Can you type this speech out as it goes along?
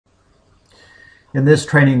In this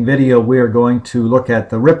training video, we are going to look at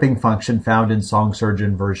the ripping function found in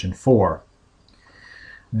SongSurgeon version 4.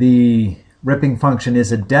 The ripping function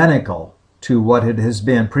is identical to what it has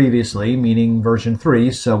been previously, meaning version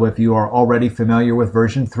 3. So if you are already familiar with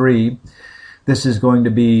version 3, this is going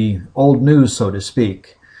to be old news, so to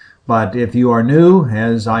speak. But if you are new,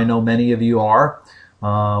 as I know many of you are,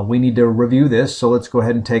 we need to review this. So let's go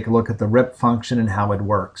ahead and take a look at the rip function and how it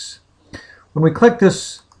works. When we click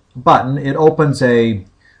this button, it opens a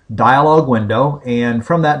dialog window, and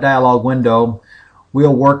from that dialog window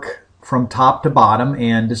we'll work from top to bottom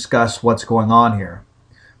and discuss what's going on here.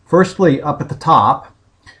 Firstly, up at the top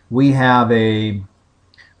we have a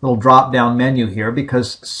little drop down menu here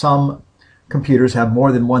because some computers have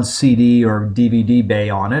more than one CD or DVD bay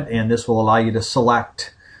on it, and this will allow you to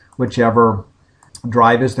select whichever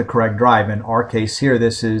drive is the correct drive. In our case here,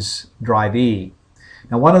 this is drive E.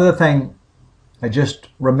 Now, one other thing I just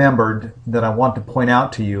remembered that I want to point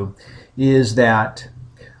out to you is that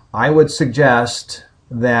I would suggest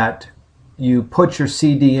that you put your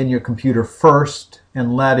CD in your computer first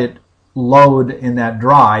and let it load in that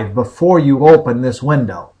drive before you open this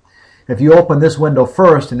window. If you open this window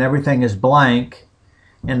first and everything is blank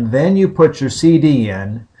and then you put your CD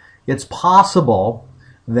in, it's possible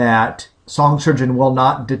that SongSurgeon will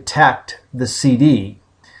not detect the CD.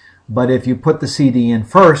 But if you put the CD in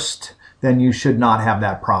first, then you should not have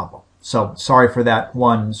that problem. So sorry for that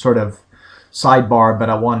one sort of sidebar,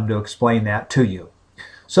 but I wanted to explain that to you.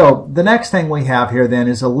 So the next thing we have here then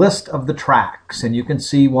is a list of the tracks, and you can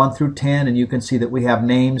see 1 through 10, and you can see that we have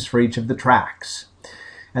names for each of the tracks.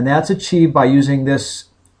 And that's achieved by using this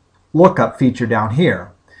lookup feature down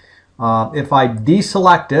here. If I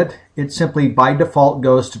deselect it, it simply by default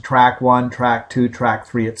goes to track 1, track 2, track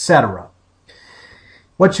 3, etc.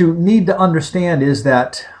 What you need to understand is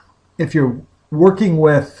that if you're working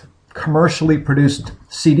with commercially produced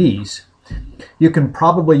CDs, you can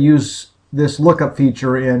probably use this lookup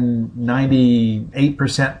feature in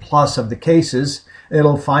 98% plus of the cases.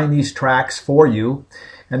 It'll find these tracks for you,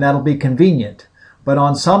 and that'll be convenient. But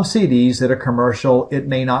on some CDs that are commercial, it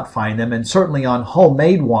may not find them, and certainly on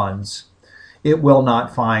homemade ones, it will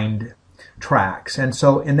not find tracks. And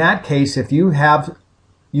so in that case, if you have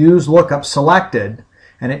use lookup selected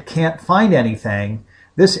and it can't find anything,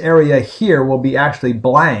 this area here will be actually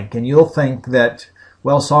blank, and you'll think that,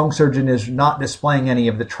 well, SongSurgeon is not displaying any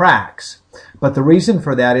of the tracks. But the reason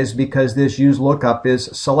for that is because this use lookup is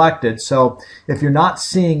selected. So if you're not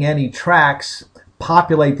seeing any tracks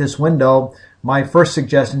populate this window, my first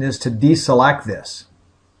suggestion is to deselect this,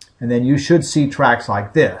 and then you should see tracks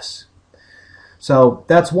like this. So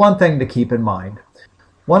that's one thing to keep in mind.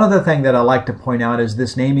 One other thing that I like to point out is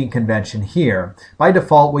this naming convention here. By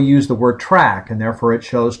default, we use the word track, and therefore it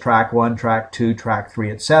shows track 1, track 2, track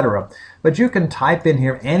 3, etc. But you can type in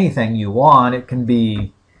here anything you want. It can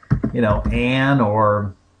be, Ann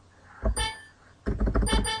or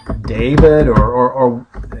David or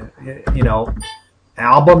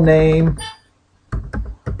album name.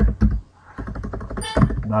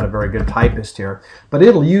 Not a very good typist here, but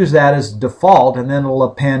it'll use that as default, and then it'll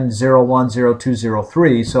append 01, 02,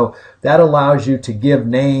 03. So that allows you to give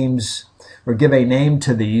names or give a name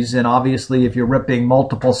to these. And obviously, if you're ripping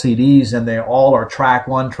multiple CDs and they all are track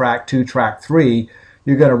 1, track 2, track 3,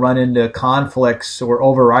 you're going to run into conflicts or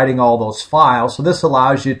overwriting all those files. So this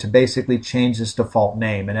allows you to basically change this default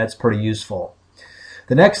name, and that's pretty useful.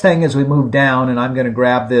 The next thing is we move down, and I'm going to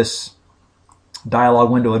grab this dialog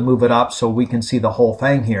window and move it up so we can see the whole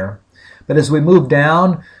thing here. But as we move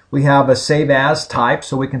down, we have a save as type,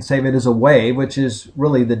 so we can save it as a WAV, which is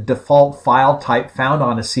really the default file type found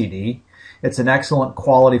on a CD. It's an excellent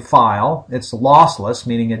quality file. It's lossless,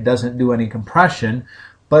 meaning it doesn't do any compression,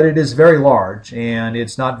 but it is very large, and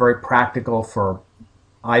it's not very practical for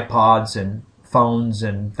iPods and phones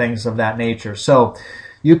and things of that nature. So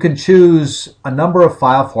you can choose a number of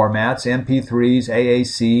file formats: MP3s,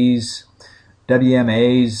 AACs,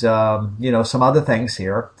 WMAs, some other things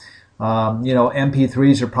here.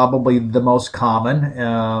 MP3s are probably the most common.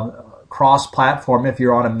 Cross-platform, if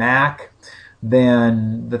you're on a Mac,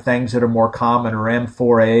 then the things that are more common are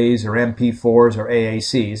M4As or MP4s or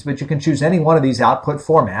AACs. But you can choose any one of these output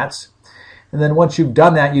formats. And then once you've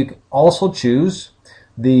done that, you can also choose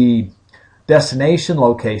the destination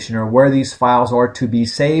location, or where these files are to be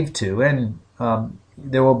saved to. And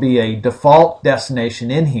there will be a default destination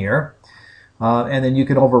in here. And then you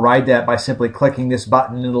can override that by simply clicking this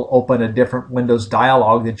button. It'll open a different Windows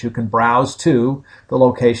dialog that you can browse to the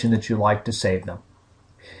location that you like to save them.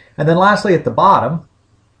 And then lastly, at the bottom,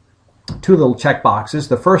 two little check boxes.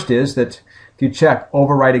 The first is that if you check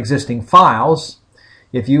Overwrite Existing Files,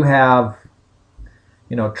 if you have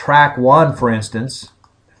track 1, for instance,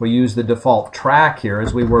 if we use the default track here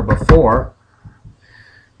as we were before,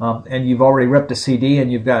 and you've already ripped a CD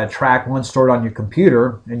and you've got a track 1 stored on your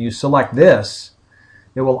computer, and you select this,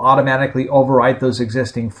 it will automatically overwrite those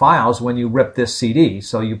existing files when you rip this CD.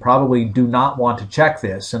 So you probably do not want to check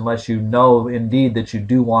this unless you know indeed that you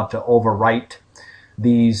do want to overwrite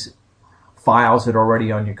these files that are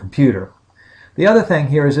already on your computer. The other thing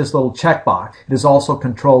here is this little checkbox. It is also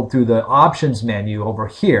controlled through the options menu over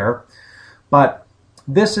here, but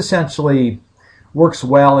this essentially works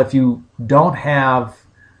well if you don't have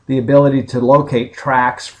the ability to locate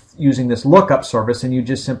tracks using this lookup service and you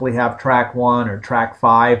just simply have track 1 or track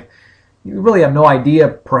 5. You really have no idea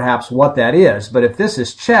perhaps what that is, but if this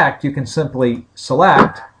is checked, you can simply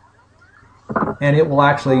select and it will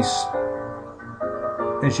actually,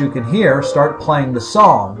 as you can hear, start playing the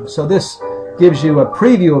song. So this gives you a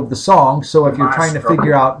preview of the song, so if you're trying to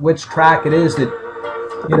figure out which track it is that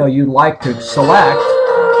you'd like to select,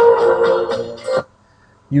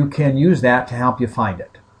 you can use that to help you find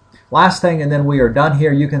it. Last thing, and then we are done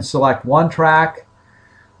here, you can select one track.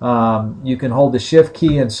 You can hold the shift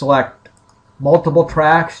key and select multiple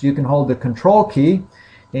tracks. You can hold the control key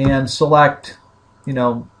and select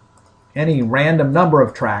any random number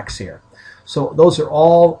of tracks here. So those are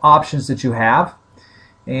all options that you have.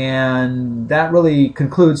 And that really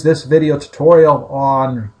concludes this video tutorial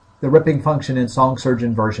on the ripping function in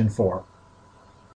SongSurgeon version 4.